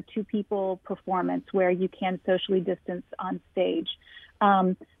solo or two people performance where you can socially distance on stage.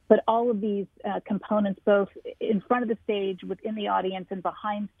 But all of these components, both in front of the stage, within the audience, and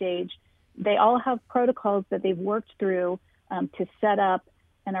behind stage, they all have protocols that they've worked through to set up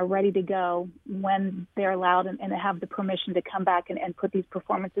and are ready to go when they're allowed and have the permission to come back and put these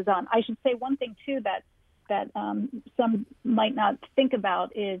performances on. I should say one thing, too, that some might not think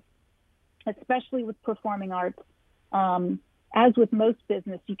about is, especially with performing arts, as with most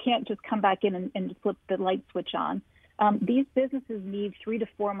business, you can't just come back in and flip the light switch on. These businesses need 3 to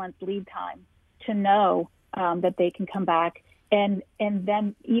 4 months lead time to know that they can come back. And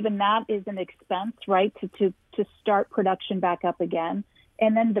then even that is an expense, right, to start production back up again.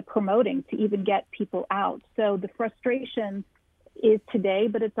 And then the promoting to even get people out. So the frustration is today,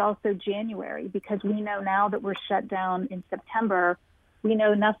 but it's also January, because we know now that we're shut down in September. We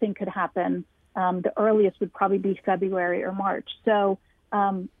know nothing could happen. The earliest would probably be February or March. So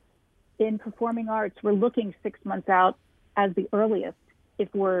in performing arts, we're looking 6 months out as the earliest if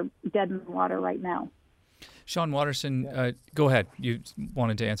we're dead in the water right now. Sean Watterson, go ahead. You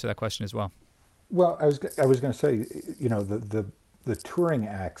wanted to answer that question as well. Well, I was going to say, the touring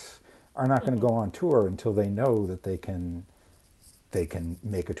acts are not going to go on tour until they know that they can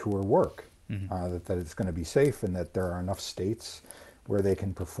make a tour work, that it's going to be safe, and that there are enough states where they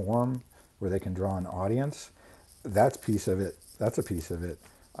can perform, where they can draw an audience. That's piece of it. That's a piece of it.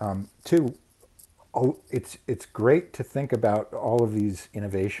 Two, it's great to think about all of these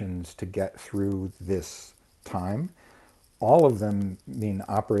innovations to get through this time. All of them mean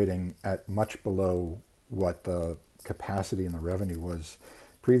operating at much below what the capacity and the revenue was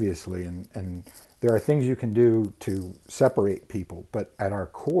previously, and there are things you can do to separate people, but at our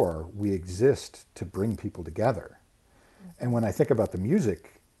core, we exist to bring people together. And when I think about the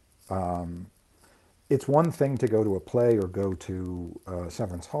music, it's one thing to go to a play or go to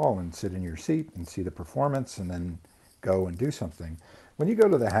Severance Hall and sit in your seat and see the performance and then go and do something. When you go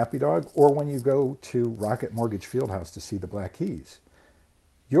to the Happy Dog, or when you go to Rocket Mortgage Fieldhouse to see the Black Keys,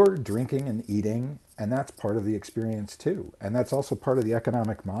 you're drinking and eating, and that's part of the experience too. And that's also part of the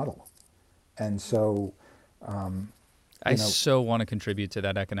economic model. And so, I so want to contribute to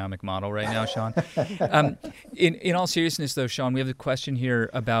that economic model right now, Sean. In all seriousness, though, Sean, we have a question here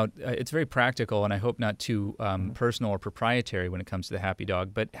about, it's very practical, and I hope not too personal or proprietary when it comes to the Happy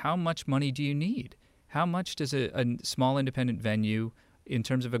Dog, but how much money do you need? How much does a small independent venue, in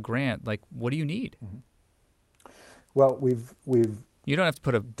terms of a grant, like, what do you need? Well, we've you don't have to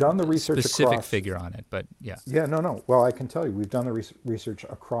put done the research specific across, figure on it, but yeah. Yeah, no. Well, I can tell you, we've done the research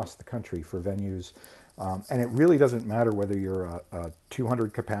across the country for venues, and it really doesn't matter whether you're a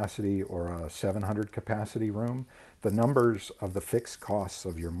 200 capacity or a 700 capacity room. The numbers of the fixed costs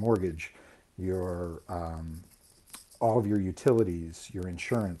of your mortgage, your all of your utilities, your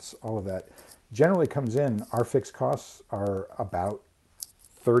insurance, all of that generally comes in. Our fixed costs are about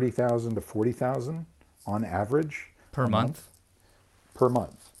 $30,000 to $40,000 on average Per month? Per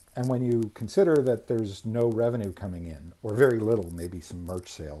month. And when you consider that there's no revenue coming in, or very little, maybe some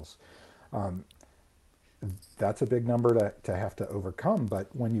merch sales, that's a big number to have to overcome. But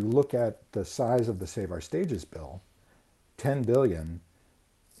when you look at the size of the Save Our Stages bill, $10 billion,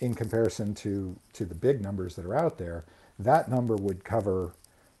 in comparison to the big numbers that are out there, that number would cover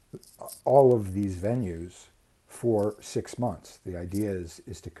all of these venues for 6 months. The idea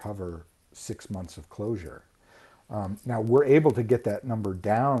is to cover 6 months of closure. Now, we're able to get that number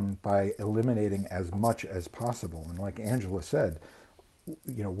down by eliminating as much as possible. And like Angela said,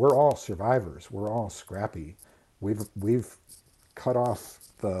 we're all survivors. We're all scrappy. We've cut off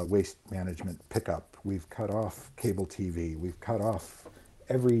the waste management pickup. We've cut off cable TV. We've cut off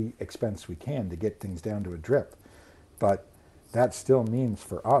every expense we can to get things down to a drip. But that still means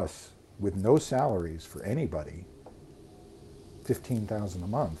for us, with no salaries for anybody, $15,000 a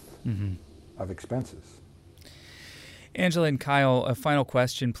month of expenses. Angela and Kyle, a final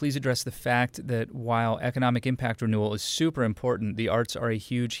question. Please address the fact that while economic impact renewal is super important, the arts are a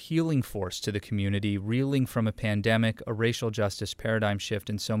huge healing force to the community, reeling from a pandemic, a racial justice paradigm shift,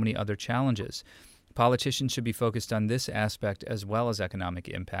 and so many other challenges. Politicians should be focused on this aspect as well as economic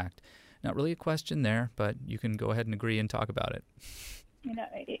impact. Not really a question there, but you can go ahead and agree and talk about it.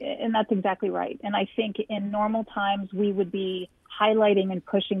 And that's exactly right. And I think in normal times, we would be highlighting and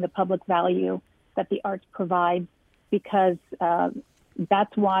pushing the public value that the arts provides, because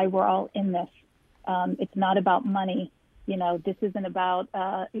that's why we're all in this. It's not about money. This isn't about,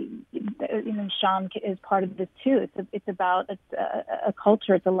 Sean is part of this too. It's about a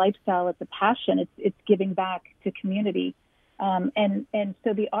culture, it's a lifestyle, it's a passion, it's giving back to community. And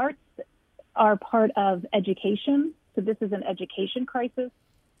so the arts are part of education. So this is an education crisis.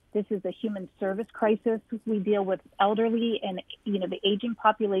 This is a human service crisis. We deal with elderly and, the aging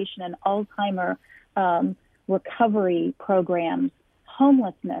population and Alzheimer recovery programs,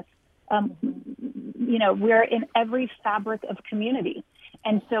 homelessness. We're in every fabric of community.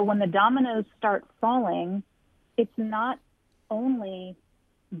 And so when the dominoes start falling, it's not only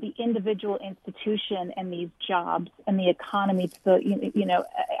the individual institution and these jobs and the economy, it's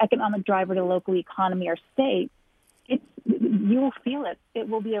the, economic driver to local economy or state. You will feel it. It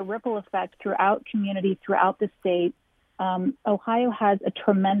will be a ripple effect throughout community, throughout the state. Ohio has a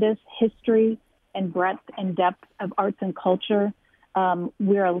tremendous history and breadth and depth of arts and culture.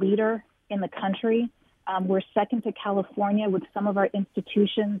 We're a leader in the country. We're second to California with some of our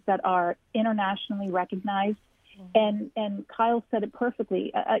institutions that are internationally recognized. And Kyle said it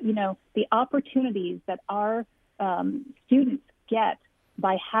perfectly. The opportunities that our students get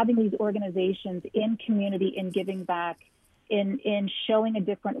by having these organizations in community, in giving back, in showing a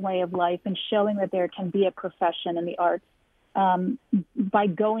different way of life, and showing that there can be a profession in the arts, by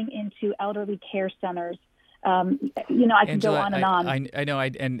going into elderly care centers, I can go Angela, on and on. I know,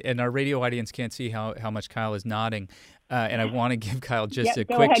 and our radio audience can't see how much Kyle is nodding, and I want to give Kyle just a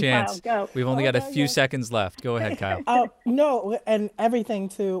go quick ahead, chance. Kyle, go. We've only got a few seconds left. Go ahead, Kyle. No, and everything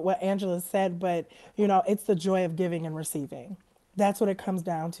to what Angela said, but it's the joy of giving and receiving. That's what it comes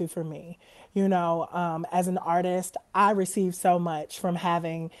down to for me. As an artist, I receive so much from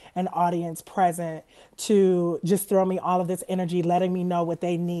having an audience present to just throw me all of this energy, letting me know what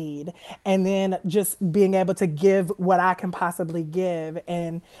they need, and then just being able to give what I can possibly give.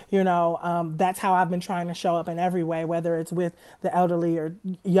 And, that's how I've been trying to show up in every way, whether it's with the elderly or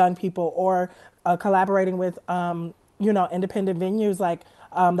young people or collaborating with, independent venues like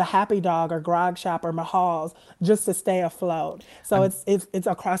the Happy Dog or Grog Shop or Mahal's, just to stay afloat. So it's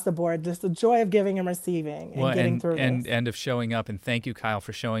across the board, just the joy of giving and receiving and getting through this. And of showing up. And thank you, Kyle,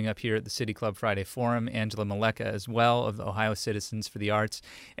 for showing up here at the City Club Friday Forum. Angela Meleca as well of the Ohio Citizens for the Arts.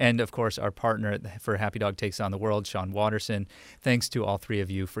 And, of course, our partner for Happy Dog Takes on the World, Sean Watterson. Thanks to all three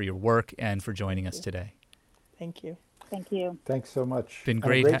of you for your work and for joining us today. Thank you. Thank you. Thanks so much. Been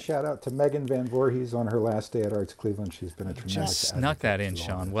great. And a great shout out to Megan Van Voorhees on her last day at Arts Cleveland. She's been a tremendous Just snuck that in,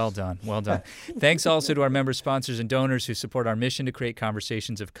 Sean. this. Well done. Well done. Thanks also to our members, sponsors, and donors who support our mission to create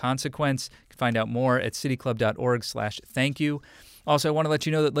conversations of consequence. You can find out more at cityclub.org/thank-you. Also, I want to let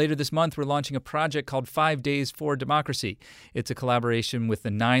you know that later this month, we're launching a project called 5 Days for Democracy. It's a collaboration with the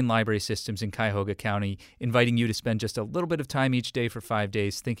 9 library systems in Cuyahoga County, inviting you to spend just a little bit of time each day for 5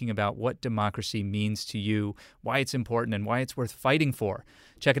 days thinking about what democracy means to you, why it's important, and why it's worth fighting for.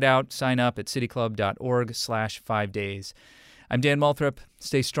 Check it out. Sign up at cityclub.org/5days. I'm Dan Moulthrop.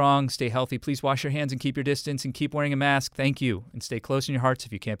 Stay strong, stay healthy. Please wash your hands and keep your distance and keep wearing a mask. Thank you. And stay close in your hearts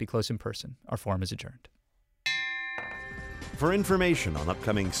if you can't be close in person. Our forum is adjourned. For information on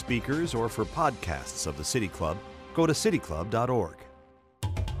upcoming speakers or for podcasts of the City Club, go to cityclub.org.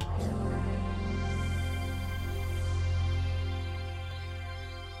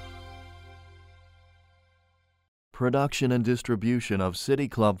 Production and distribution of City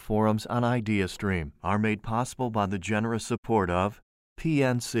Club forums on IdeaStream are made possible by the generous support of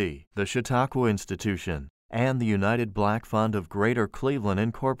PNC, the Chautauqua Institution, and the United Black Fund of Greater Cleveland,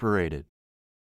 Incorporated.